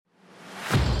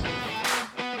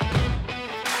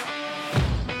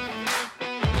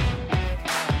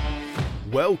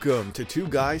Welcome to Two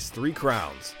Guys, Three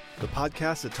Crowns, the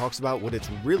podcast that talks about what it's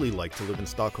really like to live in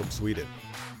Stockholm, Sweden.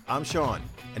 I'm Sean,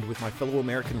 and with my fellow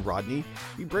American Rodney,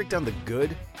 we break down the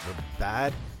good, the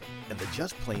bad, and the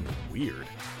just plain weird.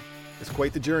 It's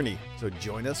quite the journey, so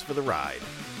join us for the ride.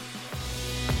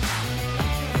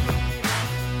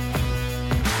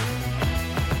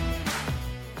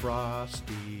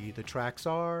 Frosty, the tracks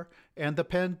are, and the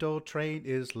Pendle train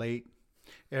is late.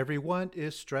 Everyone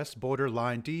is stressed,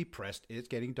 borderline depressed. It's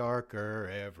getting darker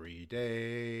every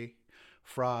day.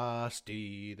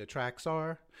 Frosty, the tracks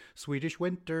are, Swedish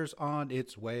winter's on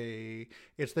its way.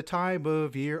 It's the time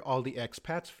of year all the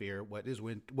expats fear. What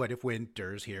if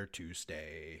winter's here to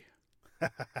stay?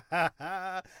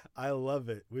 I love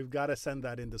it. We've got to send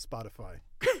that into Spotify.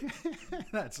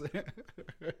 That's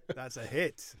a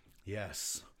hit.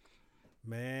 Yes.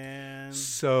 Man.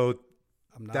 So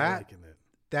I'm not liking it.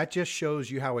 That just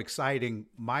shows you how exciting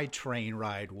my train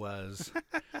ride was.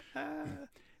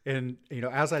 And,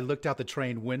 as I looked out the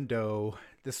train window,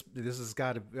 this has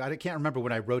got to, I can't remember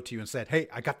when I wrote to you and said, hey,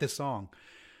 I got this song.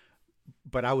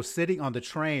 But I was sitting on the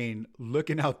train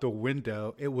looking out the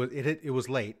window. It was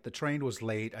late. The train was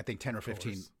late, I think 10 or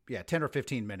 15. Yeah, 10 or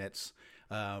 15 minutes.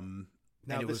 Now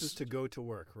this is to go to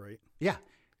work, right? Yeah.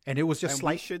 And it was just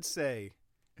we should say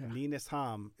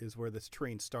Nynäshamn is where this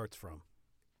train starts from.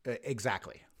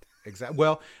 Exactly.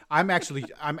 Well, I'm actually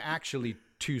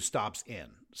 2 stops in.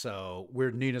 So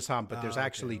we're Nynäshamn, but there's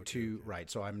actually two. Okay. Right.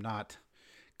 So I'm not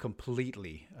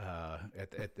completely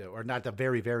not the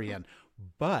very, very end.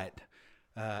 But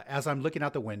as I'm looking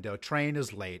out the window, train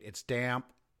is late. It's damp,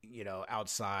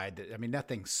 outside. I mean,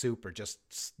 nothing super, just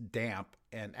damp.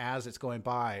 And as it's going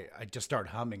by, I just start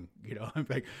humming, I'm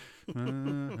like,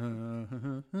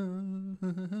 and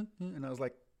I was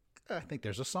like, I think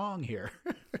there's a song here.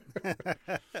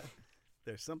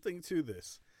 There's something to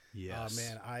this. Yes.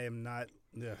 Man, I am not.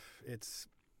 It's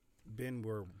been,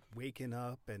 we're waking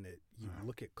up and you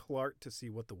look at Clark to see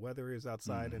what the weather is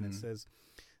outside, and it says,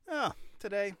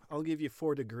 today I'll give you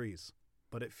 4 degrees,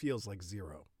 but it feels like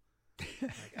 0.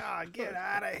 Like, get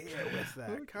out of here with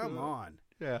that. Come on.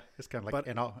 Yeah, it's kind of like,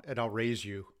 and I'll raise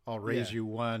you. I'll raise you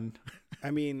 1.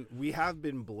 I mean, we have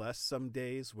been blessed some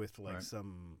days with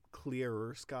some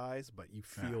clearer skies, but you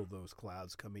feel those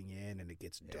clouds coming in, and it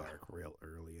gets dark real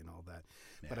early and all that.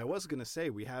 Yeah. But I was gonna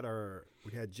say we had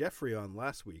Jeffrey on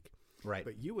last week, right?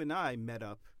 But you and I met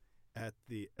up at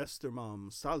the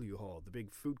Östermalm Saluhall, the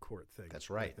big food court thing.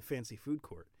 That's right, like the fancy food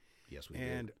court. Yes, we did.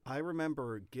 And I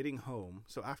remember getting home.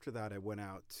 So after that, I went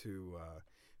out to.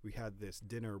 We had this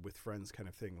dinner with friends kind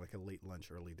of thing, like a late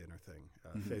lunch, early dinner thing,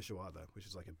 feijoada, which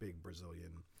is like a big Brazilian.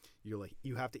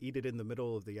 You have to eat it in the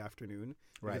middle of the afternoon,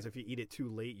 right? Because if you eat it too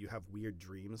late, you have weird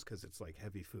dreams because it's like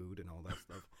heavy food and all that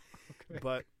stuff. Okay.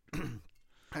 But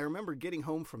I remember getting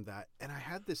home from that, and I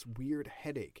had this weird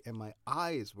headache, and my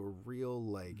eyes were real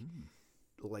like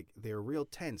they were real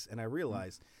tense, and I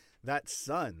realized that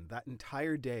sun that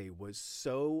entire day was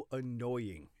so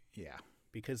annoying. Yeah.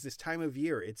 Because this time of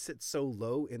year, it sits so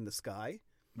low in the sky,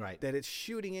 right, that it's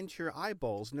shooting into your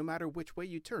eyeballs no matter which way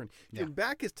you turn. Your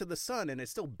back is to the sun, and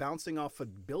it's still bouncing off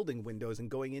of building windows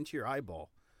and going into your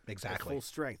eyeball. Exactly. At full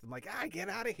strength. I'm like, get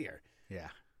out of here. Yeah,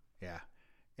 yeah.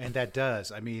 And that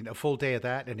does. I mean, a full day of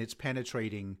that, and it's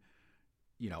penetrating,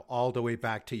 all the way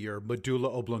back to your medulla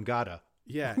oblongata.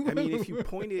 Yeah, I mean,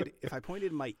 if I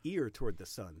pointed my ear toward the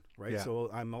sun, right? Yeah. So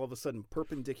I'm all of a sudden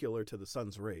perpendicular to the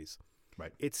sun's rays.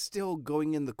 Right. It's still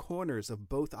going in the corners of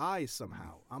both eyes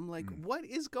somehow. I'm like, what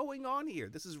is going on here?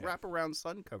 This is wraparound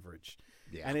sun coverage.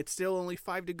 Yeah. And it's still only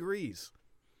 5 degrees.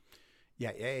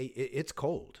 Yeah, it's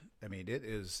cold. I mean,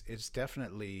 it's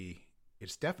definitely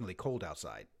cold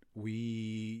outside.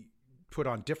 We put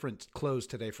on different clothes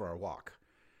today for our walk.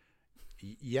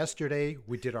 Yesterday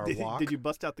we did our walk. Did you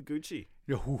bust out the Gucci?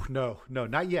 No,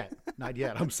 not yet. Not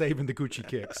yet. I'm saving the Gucci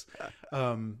kicks.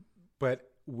 But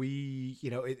we,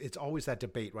 it's always that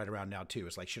debate right around now too.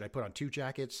 It's like, should I put on 2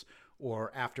 jackets,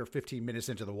 or after 15 minutes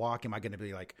into the walk, am I going to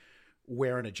be like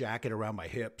wearing a jacket around my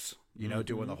hips,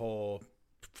 doing the whole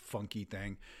funky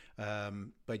thing.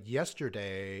 But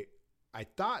yesterday I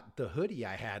thought the hoodie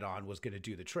I had on was going to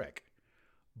do the trick,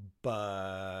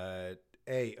 but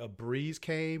a breeze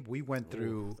came. We went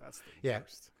through, that's the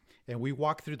worst. And we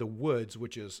walked through the woods,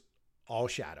 which is all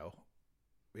shadow.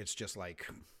 It's just like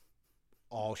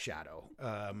all shadow.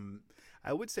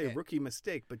 I would say rookie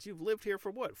mistake, but you've lived here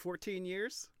for what, 14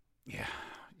 years? Yeah.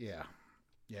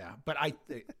 But I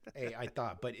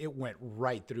thought, but it went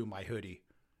right through my hoodie.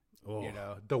 Oh.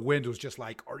 The wind was just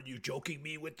like, "Are you joking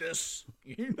me with this?"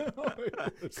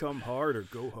 Come hard or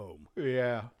go home.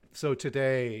 Yeah. So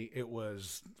today it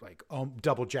was like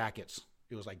double jackets.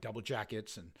 It was like double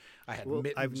jackets, and I had Well,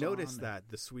 mittens I've noticed on, that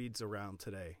the Swedes around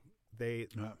today,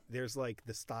 Yeah. there's like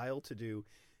the style to do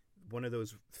one of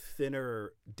those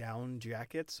thinner down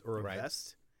jackets or a Right.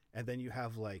 vest, and then you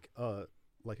have like a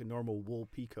normal wool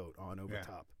peacoat on over Yeah.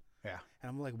 top. Yeah. And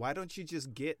I'm like, why don't you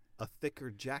just get a thicker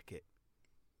jacket?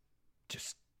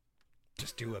 Just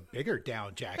do a bigger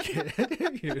down jacket,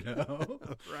 you know?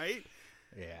 Right?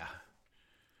 Yeah.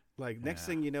 Like next Yeah.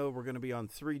 thing you know, we're going to be on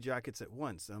 3 jackets at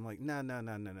once. And I'm like, no.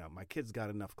 My kid's got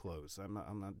enough clothes.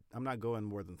 I'm not going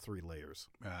more than 3 layers.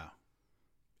 Yeah.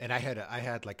 And I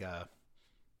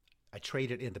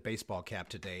traded in the baseball cap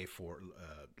today for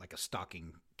like a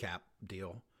stocking cap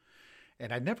deal.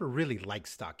 And I never really liked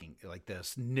stocking, like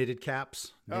this knitted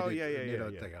caps. Oh,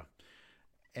 knitted, yeah. thing.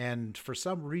 And for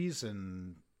some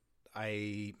reason,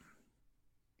 I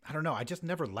don't know. I just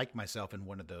never liked myself in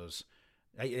one of those.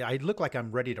 I look like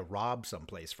I'm ready to rob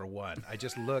someplace, for one. I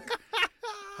just look,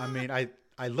 I mean,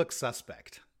 I look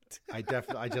suspect. I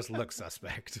just look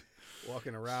suspect.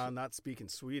 Walking around, not speaking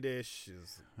Swedish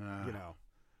is,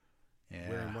 Yeah.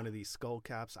 wearing one of these skull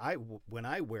caps. When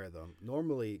I wear them,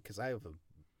 normally, because I have a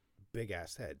big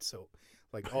ass head, so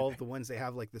like all the ones they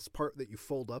have like this part that you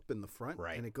fold up in the front,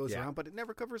 Right. and it goes Yeah. around, but it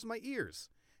never covers my ears,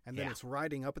 and then Yeah. it's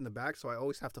riding up in the back, so I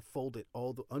always have to unfold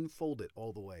it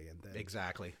all the way, and then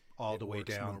Exactly. All it the way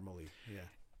works down. normally. Yeah.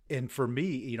 And for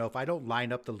me, if I don't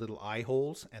line up the little eye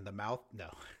holes and the mouth,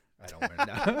 no, I don't wear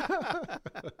no.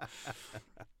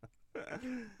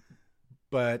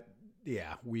 But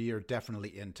yeah, we are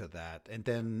definitely into that. And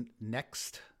then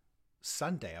next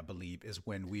Sunday, I believe, is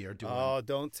when we are doing. Oh,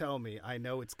 don't tell me. I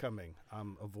know it's coming.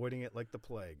 I'm avoiding it like the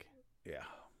plague. Yeah.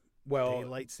 Well,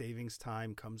 Daylight savings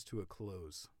time comes to a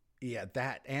close. yeah,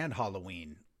 that and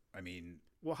Halloween. I mean,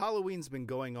 Well, Halloween's been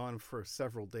going on for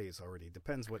several days already.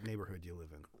 Depends what neighborhood you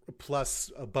live in.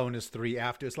 plus a bonus 3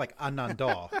 after. It's like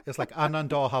Anandal. It's like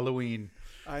Anandal Halloween.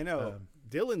 I know.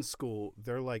 Dylan's school,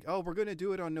 they're like, oh, we're going to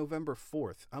do it on November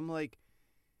 4th. I'm like,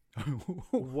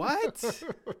 what?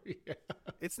 Yeah.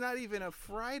 It's not even a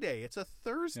Friday. It's a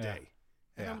Thursday.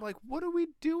 And Yeah. I'm like, what are we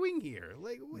doing here?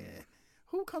 Like,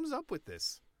 who comes up with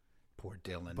this? Poor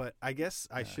Dylan. But I guess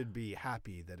I should be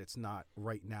happy that it's not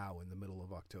right now in the middle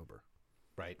of October.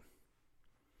 Right.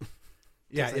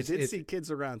 Yeah, I did see kids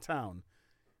around town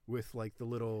with like the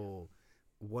little.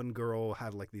 One girl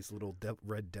had like these little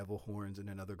red devil horns, and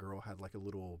another girl had like a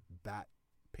little bat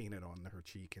painted on her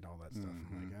cheek and all that stuff.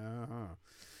 I'm like,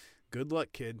 good luck,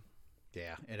 kid.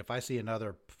 Yeah, and if I see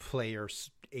another player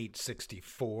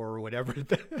 864 or whatever,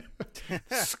 the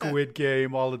Squid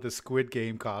Game, all of the Squid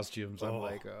Game costumes, I'm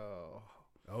like,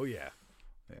 Oh yeah.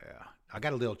 yeah. I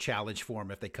got a little challenge for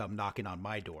them if they come knocking on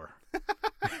my door.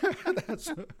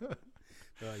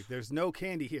 Like, there's no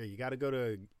candy here. You got to go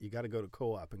to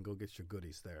Co-op and go get your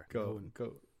goodies there.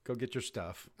 Go get your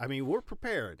stuff. I mean, we're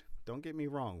prepared. Don't get me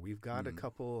wrong. We've got a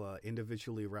couple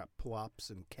individually wrapped plops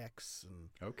and keks and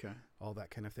Okay. all that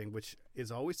kind of thing, which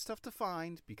is always tough to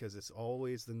find because it's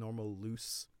always the normal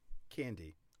loose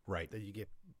candy Right. that you get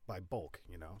by bulk,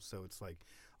 So it's like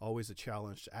always a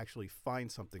challenge to actually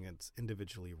find something that's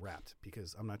individually wrapped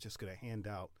because I'm not just going to hand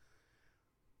out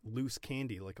loose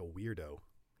candy like a weirdo.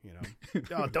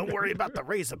 Oh, don't worry about the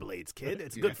razor blades, kid.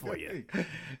 It's good for you.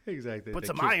 Exactly. Put The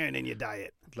some kid- iron in your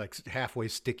diet. like halfway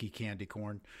sticky candy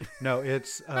corn. No,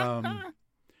 it's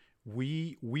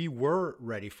we were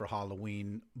ready for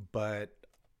Halloween, but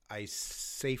I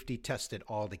safety tested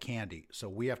all the candy, so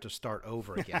we have to start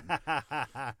over again.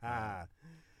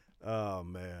 Oh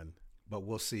man. But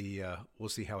we'll see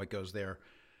how it goes there.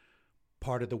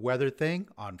 Part of the weather thing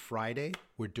on Friday,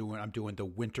 I'm doing the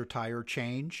winter tire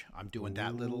change. I'm doing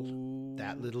that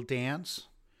little dance.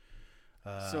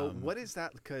 So what is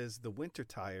that? Because the winter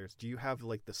tires, do you have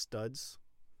like the studs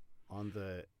on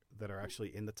that are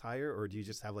actually in the tire, or do you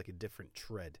just have like a different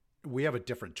tread? We have a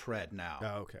different tread now.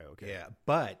 Oh, okay. Yeah,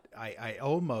 but I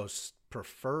almost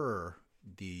prefer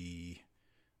the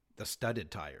studded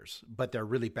tires, but they're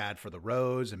really bad for the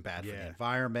roads and bad for the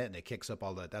environment, and it kicks up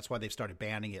all that. That's why they've started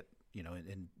banning it,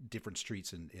 in different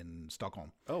streets in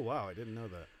Stockholm. Oh wow, I didn't know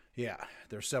that. Yeah,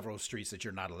 there's several streets that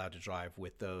you're not allowed to drive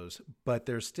with those, but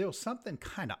there's still something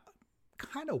kind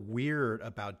of weird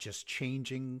about just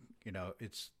changing.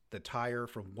 It's the tire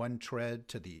from one tread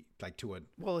to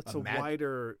It's a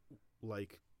wider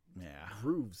yeah.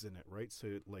 grooves in it, right?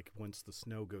 So like once the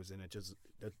snow goes in, it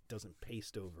doesn't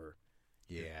paste over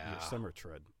your summer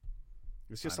tread.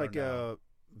 It's just like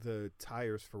the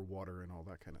tires for water and all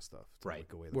that kind of stuff, to Right,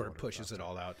 away the where it water pushes it faster.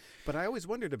 all out. But I always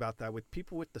wondered about that with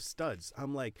people with the studs.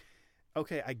 I'm like,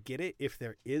 okay, I get it if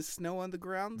there is snow on the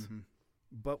ground,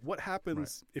 but what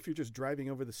happens if you're just driving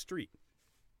over the street?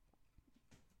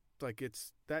 like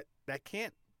it's that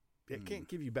can't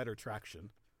give you better traction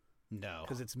No.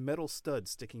 because it's metal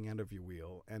studs sticking out of your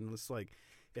wheel, and it's like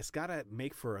it's got to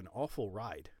make for an awful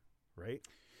ride, right?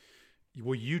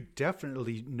 Well, you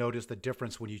definitely notice the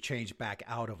difference when you change back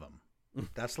out of them.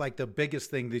 That's like the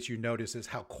biggest thing that you notice is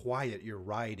how quiet your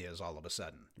ride is all of a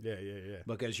sudden. Yeah.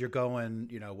 Because you're going,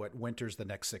 winter's the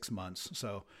next 6 months.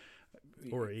 So,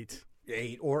 Or 8.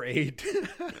 8.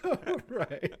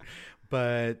 Right.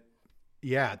 But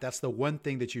yeah, that's the one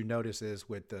thing that you notice is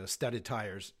with the studded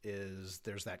tires is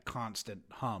there's that constant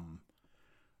hum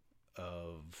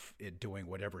of it doing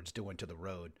whatever it's doing to the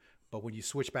road. But when you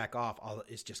switch back off,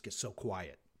 it just gets so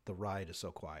quiet. The ride is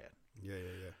so quiet. Yeah.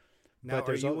 Now,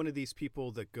 are you one of these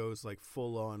people that goes like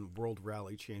full on World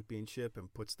Rally Championship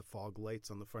and puts the fog lights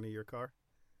on the front of your car?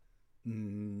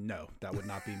 No, that would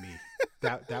not be me.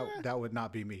 that would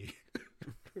not be me.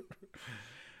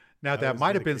 Now that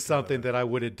might have been something that I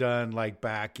would have done like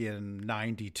back in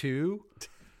 '92.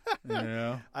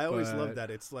 I always love that.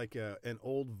 It's like an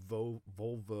old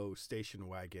Volvo station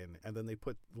wagon, and then they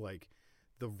put like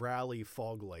the rally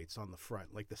fog lights on the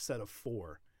front, like the set of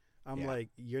 4. I'm like,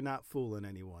 you're not fooling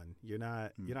anyone. You're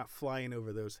not flying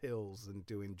over those hills and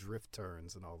doing drift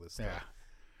turns and all this stuff.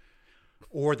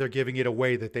 Or they're giving it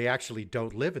away that they actually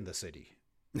don't live in the city.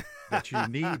 That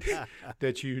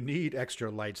you need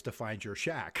extra lights to find your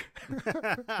shack.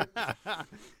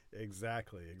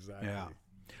 Exactly. Yeah.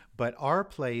 But our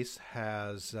place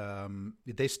has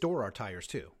they store our tires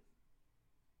too.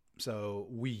 So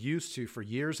we used to, for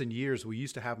years and years, we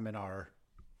used to have them in our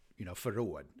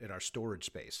förråd, in our storage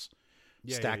space,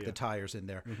 stack the tires in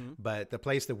there. Mm-hmm. But the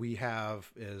place that we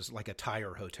have is like a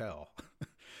tire hotel.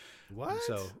 What?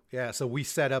 So we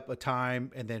set up a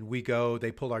time and then we go,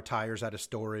 they pull our tires out of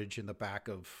storage in the back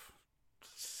of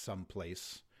some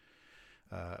place.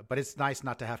 But it's nice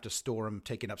not to have to store them,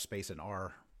 taking up space in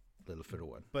our little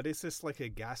förråd. But is this like a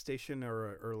gas station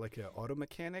or like an auto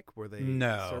mechanic where they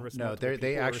service no, multiple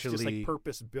they people, actually, or it's just like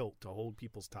purpose built to hold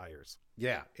people's tires?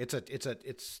 Yeah, it's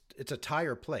a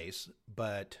tire place,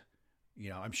 but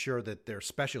I'm sure that their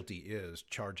specialty is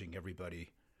charging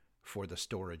everybody for the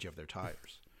storage of their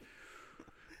tires,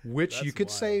 which That's you could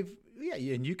wild. save.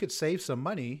 Yeah, and you could save some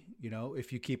money,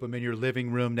 if you keep them in your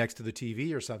living room next to the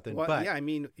TV or something. Well, but I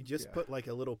mean, you just put like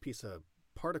a little piece of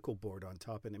particle board on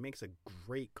top and it makes a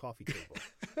great coffee table.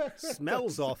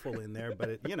 Smells awful in there,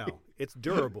 but it's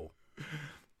durable.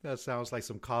 That sounds like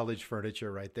some college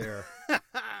furniture right there.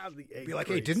 Be like,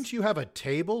 hey, didn't you have a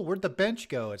table? Where'd the bench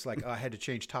go? It's like, I had to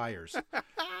change tires.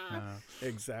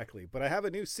 Exactly. But I have a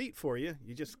new seat for you.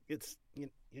 You just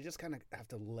kind of have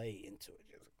to lay into it.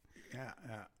 Yeah.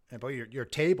 And boy, your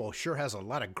table sure has a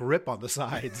lot of grip on the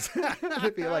sides.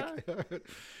 It'd be like,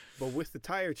 but with the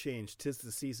tire change, 'tis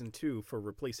the season too for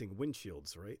replacing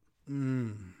windshields, right?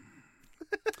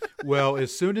 Well,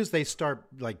 as soon as they start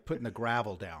like putting the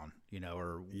gravel down,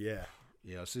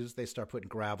 as soon as they start putting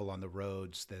gravel on the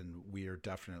roads, then we are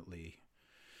definitely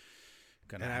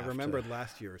gonna. And I remembered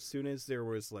last year, as soon as there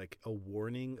was like a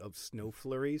warning of snow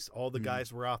flurries, all the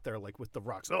guys were out there like with the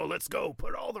rocks. Oh, let's go!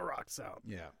 Put all the rocks out.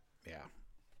 Yeah.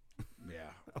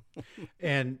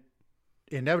 And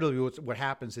inevitably, what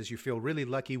happens is you feel really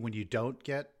lucky when you don't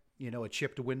get a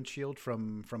chipped windshield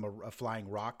from a flying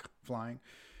rock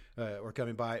or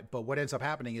coming by. But what ends up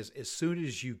happening is as soon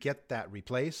as you get that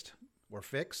replaced or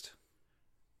fixed,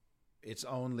 it's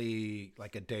only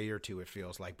like a day or two, it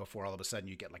feels like, before all of a sudden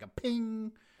you get like a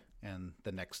ping and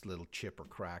the next little chip or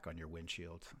crack on your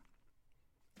windshield.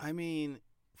 I mean,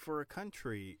 for a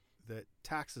country that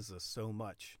taxes us so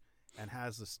much and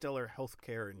has a stellar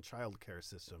healthcare and childcare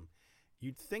system,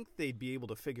 you'd think they'd be able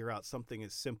to figure out something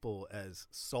as simple as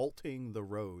salting the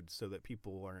road so that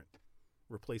people aren't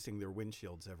replacing their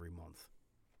windshields every month.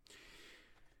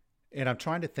 And I'm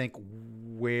trying to think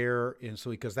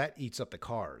because that eats up the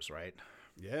cars, right?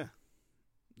 Yeah.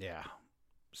 Yeah.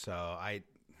 So I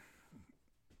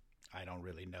don't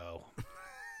really know.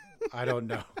 I don't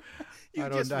know. You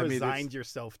just resigned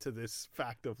yourself to this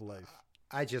fact of life.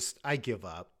 I give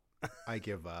up.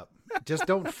 Just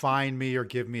don't fine me or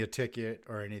give me a ticket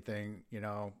or anything.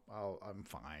 I'm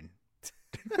fine.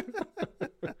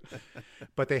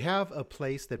 But they have a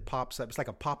place that pops up. It's like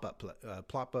a pop-up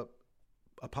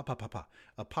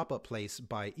place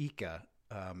by ICA,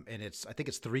 and I think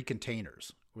it's 3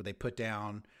 containers where they put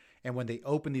down. And when they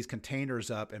open these containers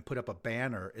up and put up a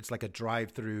banner, it's like a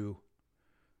drive-through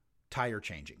tire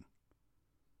changing.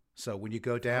 So when you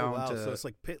go down so it's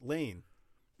like pit lane.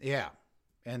 Yeah.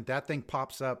 And that thing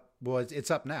pops up. Well,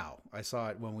 it's up now. I saw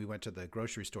it when we went to the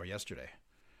grocery store yesterday.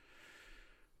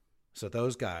 So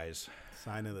those guys.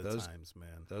 Sign of the times,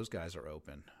 man. Those guys are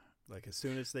open. Like as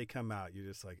soon as they come out, you're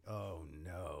just like, oh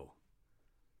no.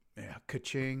 Yeah,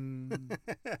 ka-ching.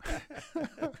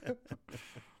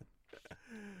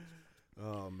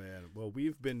 Oh man. Well,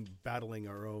 we've been battling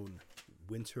our own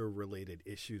winter-related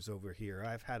issues over here.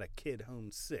 I've had a kid home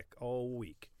sick all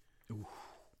week. Ooh.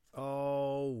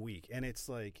 All week. And it's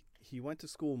like he went to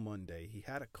school Monday. He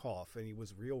had a cough and he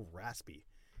was real raspy.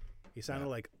 He sounded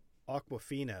like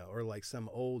Aquafina or like some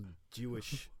old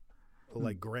Jewish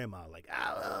like grandma, like,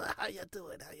 oh, how you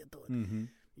doing? How you doing? Mm-hmm.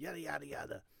 Yada, yada,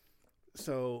 yada.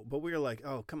 So, but we were like,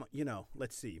 oh, come on,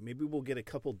 let's see. Maybe we'll get a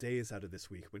couple days out of this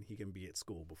week when he can be at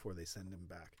school before they send him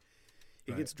back.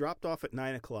 He gets dropped off at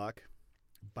 9 o'clock.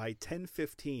 By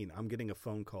 10:15, I'm getting a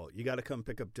phone call. You got to come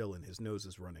pick up Dylan. His nose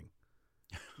is running.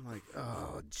 I'm like,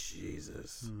 oh,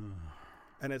 Jesus.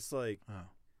 And it's like,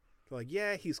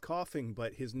 yeah, he's coughing,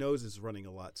 but his nose is running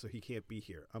a lot, so he can't be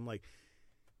here. I'm like,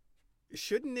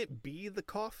 shouldn't it be the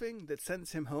coughing that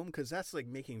sends him home? Because that's like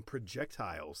making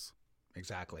projectiles.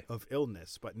 Exactly. Of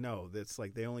illness. But no, that's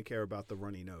like they only care about the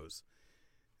runny nose.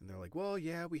 And they're like, well,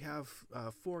 yeah, we have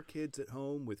 4 kids at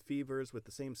home with fevers with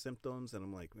the same symptoms. And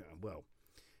I'm like, well,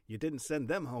 you didn't send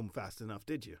them home fast enough,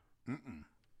 did you?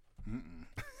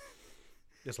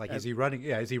 Just like, is he running?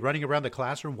 Yeah, is he running around the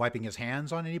classroom wiping his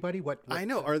hands on anybody? What I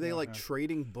know. Are they like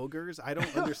trading boogers? I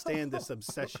don't understand this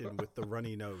obsession with the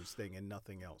runny nose thing and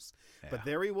nothing else. Yeah. But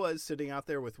there he was sitting out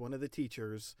there with one of the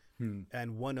teachers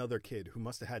and one other kid who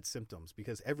must have had symptoms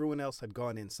because everyone else had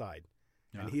gone inside.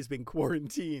 Yeah. And he's been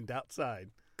quarantined outside.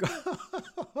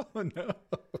 Oh, no.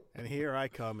 And here I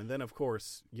come. And then, of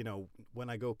course,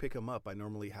 when I go pick him up, I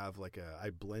normally have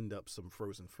I blend up some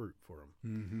frozen fruit for him.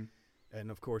 Mm-hmm. And,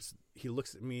 of course, he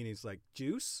looks at me and he's like,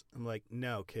 juice? I'm like,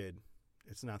 no, kid.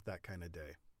 It's not that kind of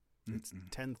day. It's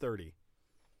 10:30.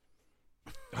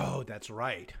 Oh, that's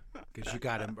right. Because you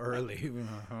got him early.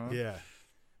 Uh-huh. Yeah.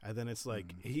 And then it's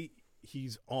like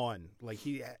he's on. Like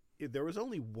there was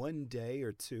only one day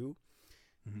or two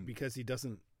because he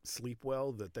doesn't sleep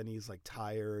well that then he's like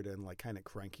tired and like kind of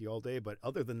cranky all day. But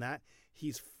other than that,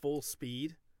 he's full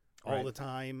speed all the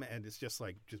time. And it's just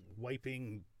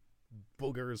wiping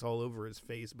boogers all over his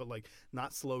face, but like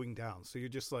not slowing down. So you're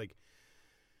just like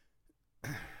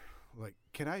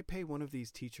can I pay one of these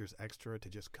teachers extra to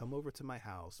just come over to my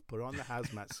house, put on the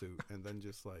hazmat suit, and then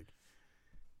just like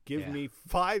give me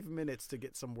 5 minutes to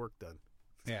get some work done?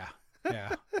 Yeah.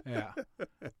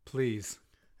 Please.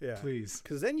 Yeah. Please.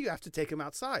 Because then you have to take him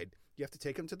outside. You have to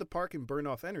take him to the park and burn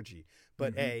off energy.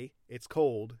 But it's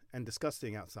cold and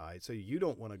disgusting outside, so you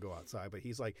don't want to go outside. But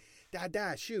he's like,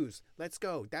 Dad, shoes, let's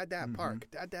go. Dad, park.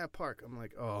 Dad, park. I'm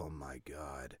like, oh my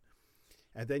God.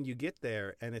 And then you get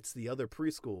there, and it's the other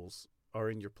preschools are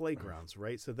in your playgrounds,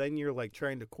 right? So then you're like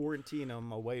trying to quarantine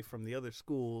them away from the other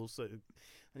schools. And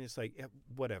it's like,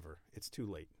 whatever. It's too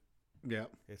late. Yeah.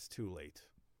 It's too late.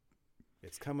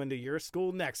 It's coming to your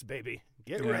school next, baby.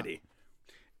 Get ready.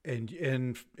 And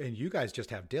you guys just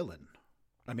have Dylan.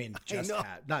 I mean,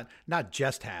 not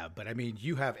just have, but I mean,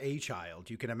 you have a child.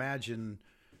 You can imagine,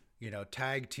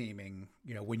 tag teaming,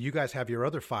 when you guys have your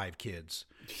other 5 kids.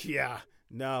 Yeah.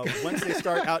 No, once they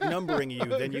start outnumbering you,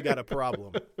 then you got a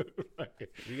problem.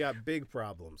 You got big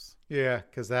problems. Yeah,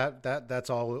 because that's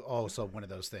also one of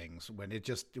those things when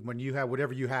you have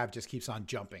whatever you have just keeps on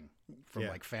jumping from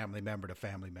like family member to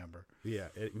family member. Yeah,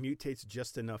 it mutates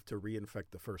just enough to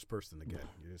reinfect the first person again.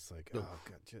 You're just like, oh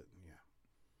God,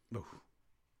 yeah. Oof.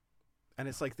 And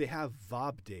it's like they have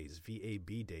VAB days,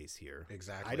 VAB days here.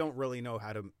 Exactly. I don't really know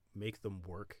how to make them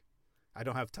work. I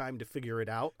don't have time to figure it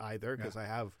out either because I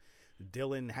have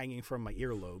Dylan hanging from my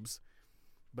earlobes.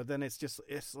 But then it's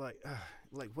like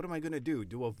what am I going to do?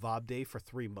 Do a VOB day for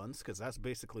 3 months? Because that's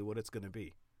basically what it's going to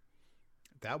be.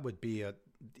 That would be I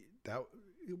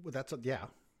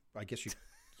guess you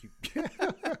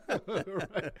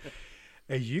right.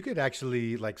 And you could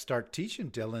actually like start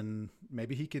teaching Dylan.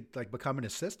 Maybe he could like become an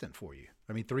assistant for you.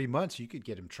 I mean, 3 months, you could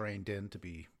get him trained in to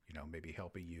be, maybe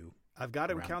helping you. I've got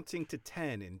him counting to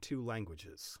 10 in 2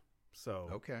 languages.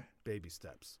 So baby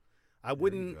steps. I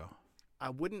wouldn't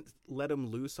let him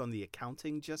loose on the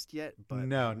accounting just yet, but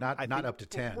no, not up to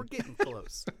 10. We're getting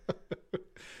close.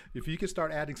 If you could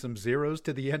start adding some zeros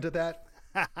to the end of that,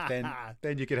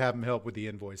 then you could have him help with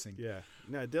the invoicing. Yeah.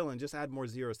 No, Dylan, just add more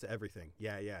zeros to everything.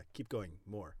 Yeah. Keep going.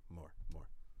 More.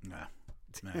 Nah.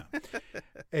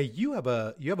 Hey, you have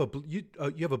a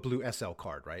blue SL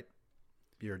card, right?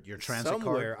 Your transit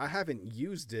Somewhere. card. I haven't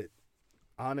used it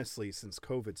honestly since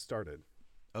COVID started.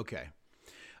 Okay.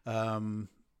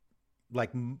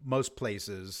 Like most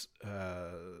places,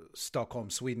 Stockholm,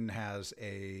 Sweden has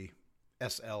a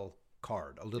SL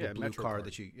card, a little blue Metro card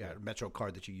that you, Metro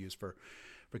card that you use for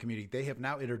commuting. They have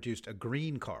now introduced a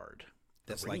green card.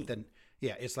 That's like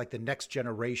it's like the next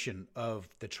generation of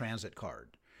the transit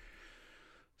card.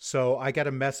 So I got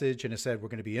a message and it said, we're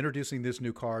going to be introducing this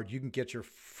new card. You can get your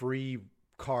free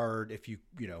card if you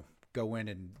go in,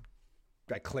 and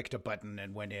I clicked a button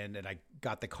and went in and I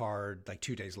got the card like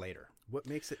 2 days later. What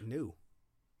makes it new?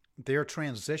 They're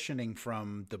transitioning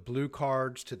from the blue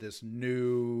cards to this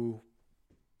new,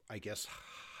 I guess,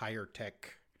 higher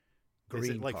tech green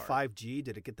card. Is it like 5G?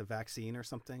 Did it get the vaccine or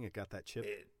something? It got that chip?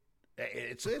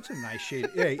 It's a nice shade.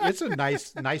 It's a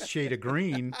nice shade of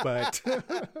green, but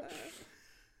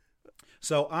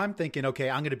so I'm thinking, okay,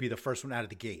 I'm going to be the first one out of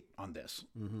the gate on this.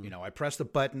 Mm-hmm. I press the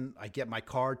button, I get my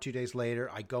card 2 days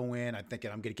later, I go in, I'm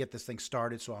thinking I'm going to get this thing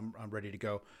started, so I'm ready to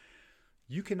go.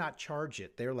 You cannot charge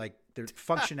it. Their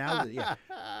functionality,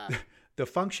 the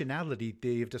functionality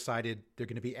they've decided they're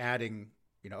going to be adding,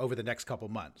 over the next couple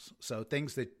months. So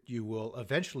things that you will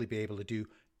eventually be able to do,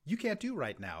 you can't do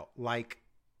right now, like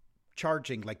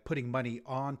charging, like putting money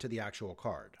onto the actual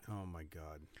card. Oh my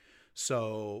God.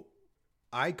 So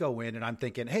I go in and I'm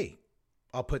thinking, hey,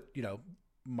 I'll put,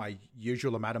 my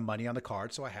usual amount of money on the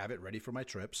card so I have it ready for my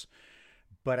trips.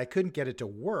 But I couldn't get it to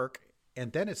work.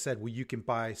 And then it said, well, you can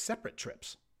buy separate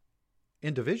trips,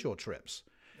 individual trips.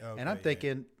 Okay, and I'm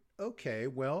thinking, okay,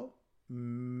 well,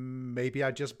 maybe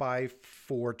I just buy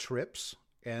 4 trips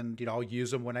and, I'll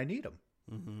use them when I need them.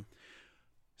 Mm-hmm.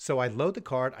 So I load the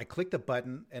card, I click the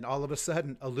button, and all of a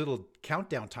sudden a little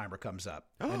countdown timer comes up.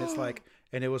 And it's like,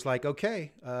 and it was like,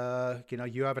 okay,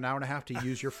 you have an hour and a half to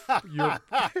use your Oh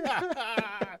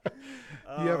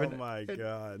my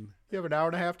God. You have an hour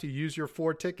and a half to use your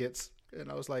 4 tickets. And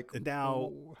I was like,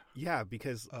 now,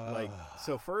 because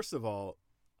so first of all,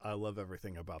 I love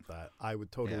everything about that. I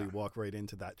would totally walk right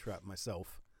into that trap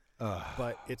myself.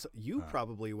 But it's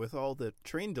probably with all the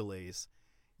train delays,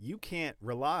 you can't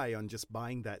rely on just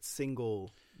buying that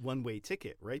single one-way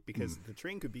ticket, right? Because the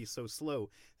train could be so slow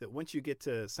that once you get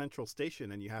to Central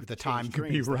Station and you have the to time change could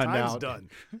trains, be run the time's out. Done.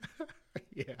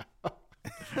 Yeah.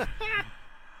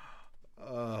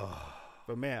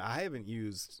 But man, I haven't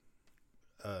used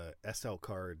SL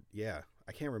card. Yeah,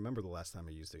 I can't remember the last time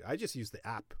I used it. I just used the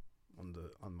app on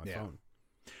my phone.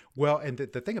 Well, and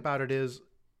the thing about it is,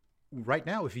 right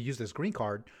now, if you use this green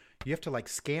card, you have to like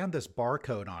scan this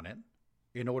barcode on it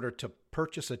in order to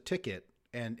purchase a ticket,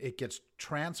 and it gets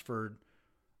transferred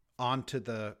onto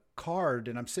the card.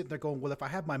 And I'm sitting there going, well, if I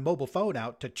have my mobile phone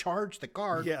out to charge the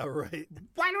card, yeah, right.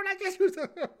 Why don't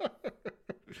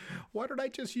I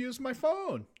just use my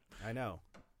phone? I know.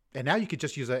 And now you could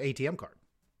just use an ATM card.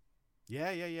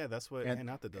 Yeah. That's what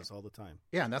Hanata does all the time.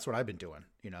 Yeah, and that's what I've been doing,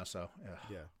 so.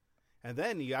 Yeah. And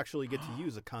then you actually get to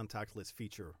use a contactless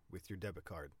feature with your debit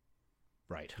card.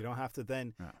 Right. You don't have to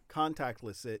then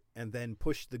contactless it and then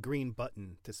push the green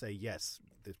button to say, yes,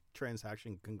 the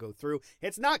transaction can go through.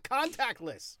 It's not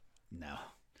contactless. No.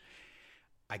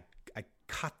 I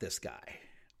caught this guy.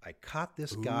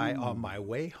 Guy on my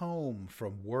way home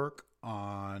from work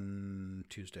on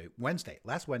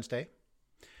last Wednesday.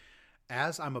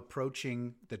 As I'm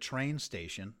approaching the train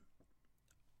station,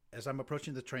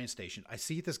 I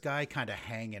see this guy kind of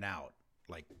hanging out,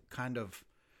 like kind of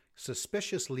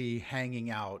suspiciously hanging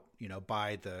out,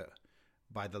 by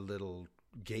the little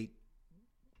gate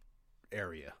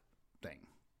area thing.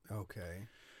 Okay.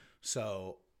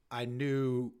 So I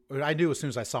knew as soon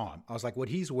as I saw him. I was like, what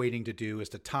he's waiting to do is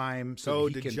to time so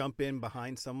he can jump in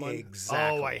behind someone.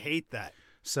 Exactly. Oh, I hate that.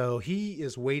 So he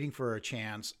is waiting for a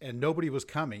chance, and nobody was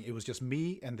coming. It was just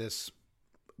me and this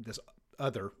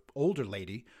other older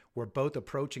lady were both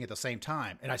approaching at the same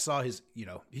time. And I saw his,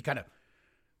 he kind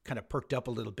of perked up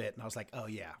a little bit, and I was like, oh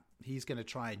yeah, he's going to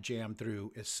try and jam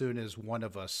through as soon as one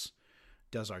of us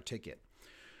does our ticket.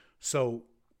 So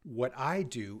what I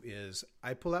do is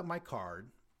I pull out my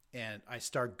card and I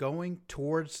start going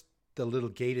towards the little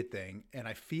gated thing, and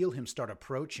I feel him start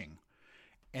approaching.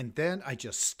 And then I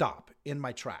just stop in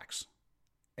my tracks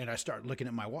and I start looking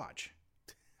at my watch.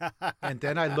 And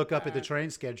then I look up at the train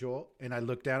schedule and I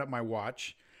look down at my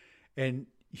watch, and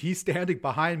he's standing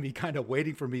behind me kind of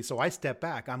waiting for me. So I step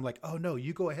back. I'm like, oh no,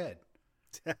 you go ahead.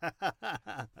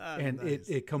 And nice.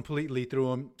 it completely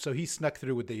threw him. So he snuck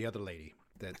through with the other lady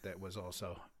that was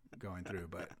also going through.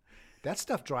 But that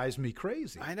stuff drives me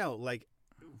crazy. I know, like,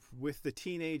 with the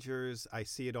teenagers, I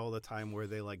see it all the time where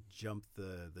they like jump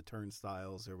the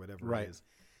turnstiles or whatever it is.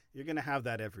 You're going to have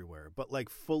that everywhere. But like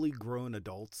fully grown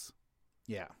adults.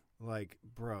 Yeah. Like,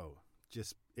 bro,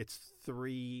 just it's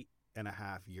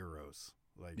 €3.50.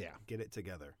 Like, get it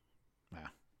together. Yeah.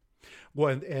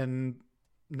 Well, and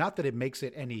not that it makes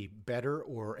it any better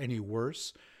or any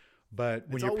worse, But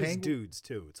when It's you're always paying, dudes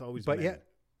too. It's always but men. yeah,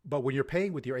 but when you're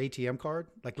paying with your ATM card,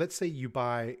 like let's say you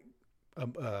buy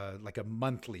like a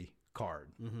monthly card,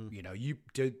 you know, you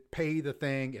did pay the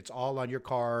thing, it's all on your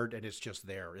card and it's just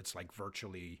there. It's like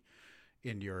virtually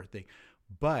in your thing.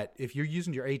 But if you're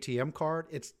using your ATM card,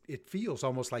 it feels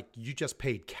almost like you just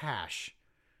paid cash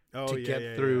to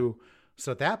get through. Yeah.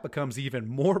 So that becomes even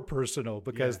more personal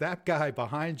because that guy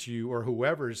behind you or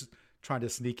whoever's trying to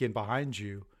sneak in behind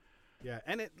you. Yeah,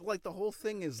 and it like the whole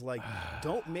thing is like,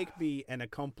 don't make me an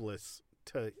accomplice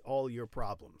to all your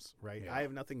problems, right? Yeah. I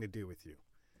have nothing to do with you.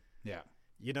 Yeah.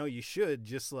 You know, you should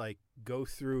just like go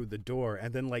through the door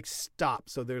and then like stop.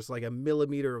 So there's like a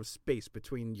millimeter of space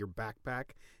between your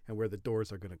backpack and where the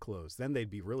doors are going to close. Then they'd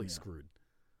be really screwed.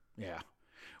 Yeah.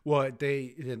 Well,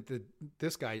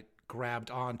 this guy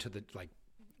grabbed onto the, like,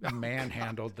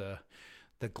 manhandled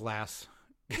the glass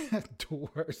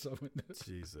door. So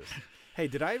Jesus. Hey,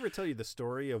 did I ever tell you the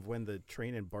story of when the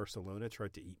train in Barcelona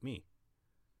tried to eat me?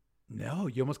 No,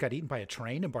 you almost got eaten by a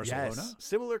train in Barcelona? Yes,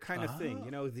 similar kind of thing.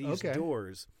 You know, these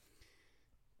doors,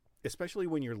 especially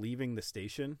when you're leaving the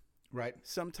station, right?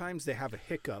 Sometimes they have a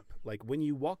hiccup. Like when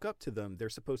you walk up to them, they're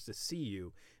supposed to see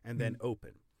you and then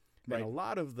open. Right. And a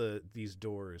lot of these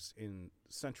doors in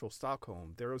central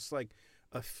Stockholm, there's like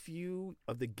a few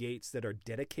of the gates that are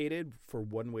dedicated for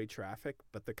one-way traffic,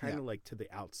 but they're kind of like to the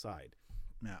outside.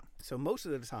 Yeah. So most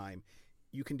of the time,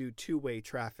 you can do two-way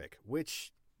traffic,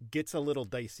 which gets a little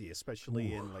dicey,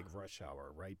 especially in like rush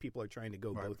hour, right? People are trying to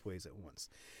go both ways at once.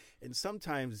 And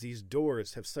sometimes these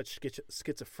doors have such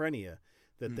schizophrenia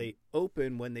that they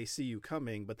open when they see you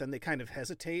coming, but then they kind of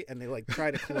hesitate and they like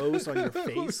try to close on your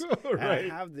face. Right.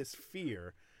 And I have this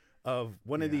fear of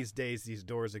one of these days, these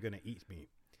doors are going to eat me.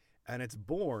 And it's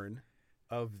born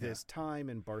of this time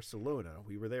in Barcelona.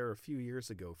 We were there a few years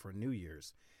ago for New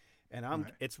Year's.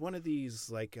 And it's one of these,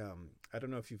 like, I don't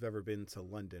know if you've ever been to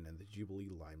London and the Jubilee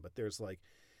line, but there's like,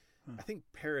 I think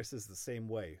Paris is the same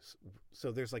way.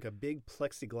 So there's like a big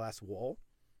plexiglass wall.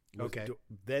 Okay.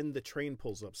 Then the train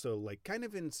pulls up. So like kind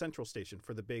of in Central Station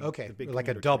for the big, okay, the big like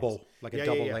a commuter double, trains. like a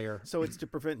double layer. So it's to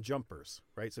prevent jumpers,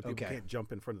 right? So people can't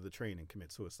jump in front of the train and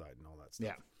commit suicide and all that stuff.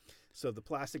 Yeah. So the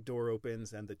plastic door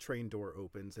opens and the train door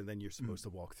opens, and then you're supposed to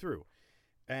walk through.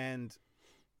 And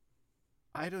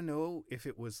I don't know if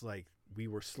it was like we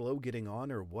were slow getting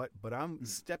on or what, but I'm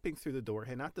stepping through the door.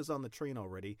 Renata's on the train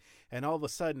already, and all of a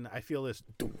sudden I feel this,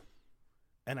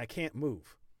 and I can't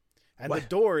move. And the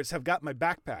doors have got my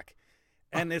backpack.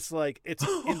 And it's like, it's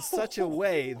in such a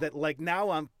way that like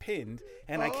now I'm pinned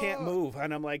and I can't move.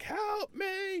 And I'm like, help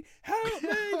me,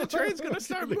 the train's going to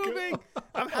start moving.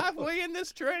 I'm halfway in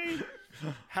this train.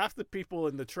 Half the people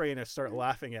in the train start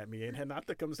laughing at me. And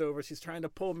Renata comes over. She's trying to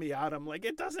pull me out. I'm like,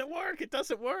 it doesn't work.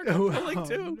 I'm pulling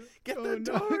too. Get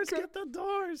the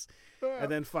doors. And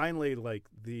then finally, like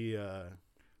the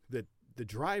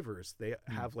drivers, they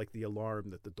have like the alarm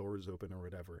that the door is open or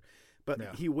whatever.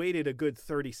 But he waited a good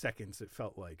 30 seconds, it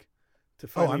felt like, to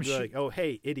finally be like, oh,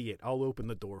 hey, idiot, I'll open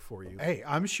the door for you. Hey,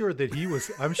 I'm sure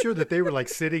that they were like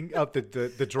sitting up,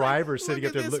 the driver sitting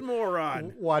up there. Look at this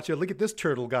moron. Watch it. Look at this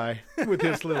turtle guy with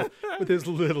his little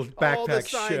backpack all the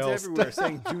signs shells. everywhere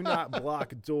saying, do not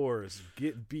block doors.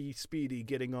 Be speedy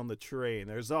getting on the train.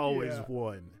 There's always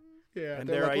one. Yeah. And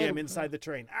there I am inside the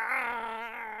train.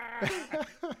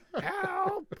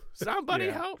 Help! Somebody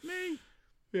help me!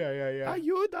 Yeah.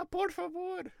 Ayuda, por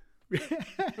favor.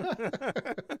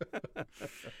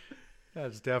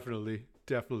 That's definitely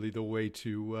the way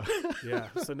to. Yeah.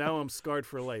 So now I'm scarred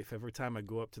for life. Every time I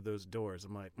go up to those doors,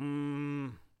 I'm like,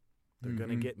 they're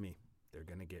gonna get me. They're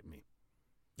gonna get me.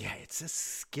 Yeah, it's a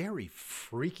scary,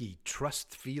 freaky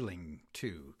trust feeling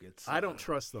too. I don't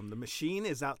trust them. The machine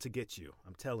is out to get you.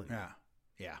 I'm telling you.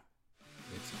 Yeah.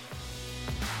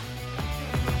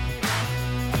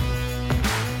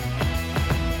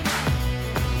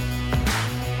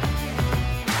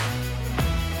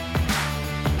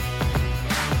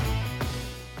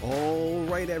 All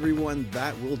right, everyone,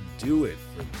 that will do it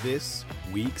for this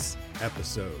week's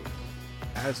episode.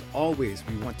 As always,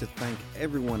 we want to thank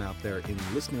everyone out there in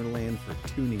listener land for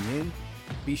tuning in.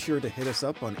 Be sure to hit us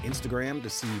up on Instagram to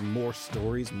see more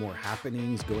stories, more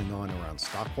happenings going on around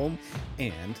Stockholm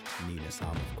and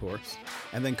Nynäshamn, of course.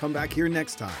 And then come back here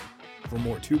next time for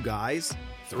more Two Guys,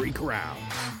 Three Crowns.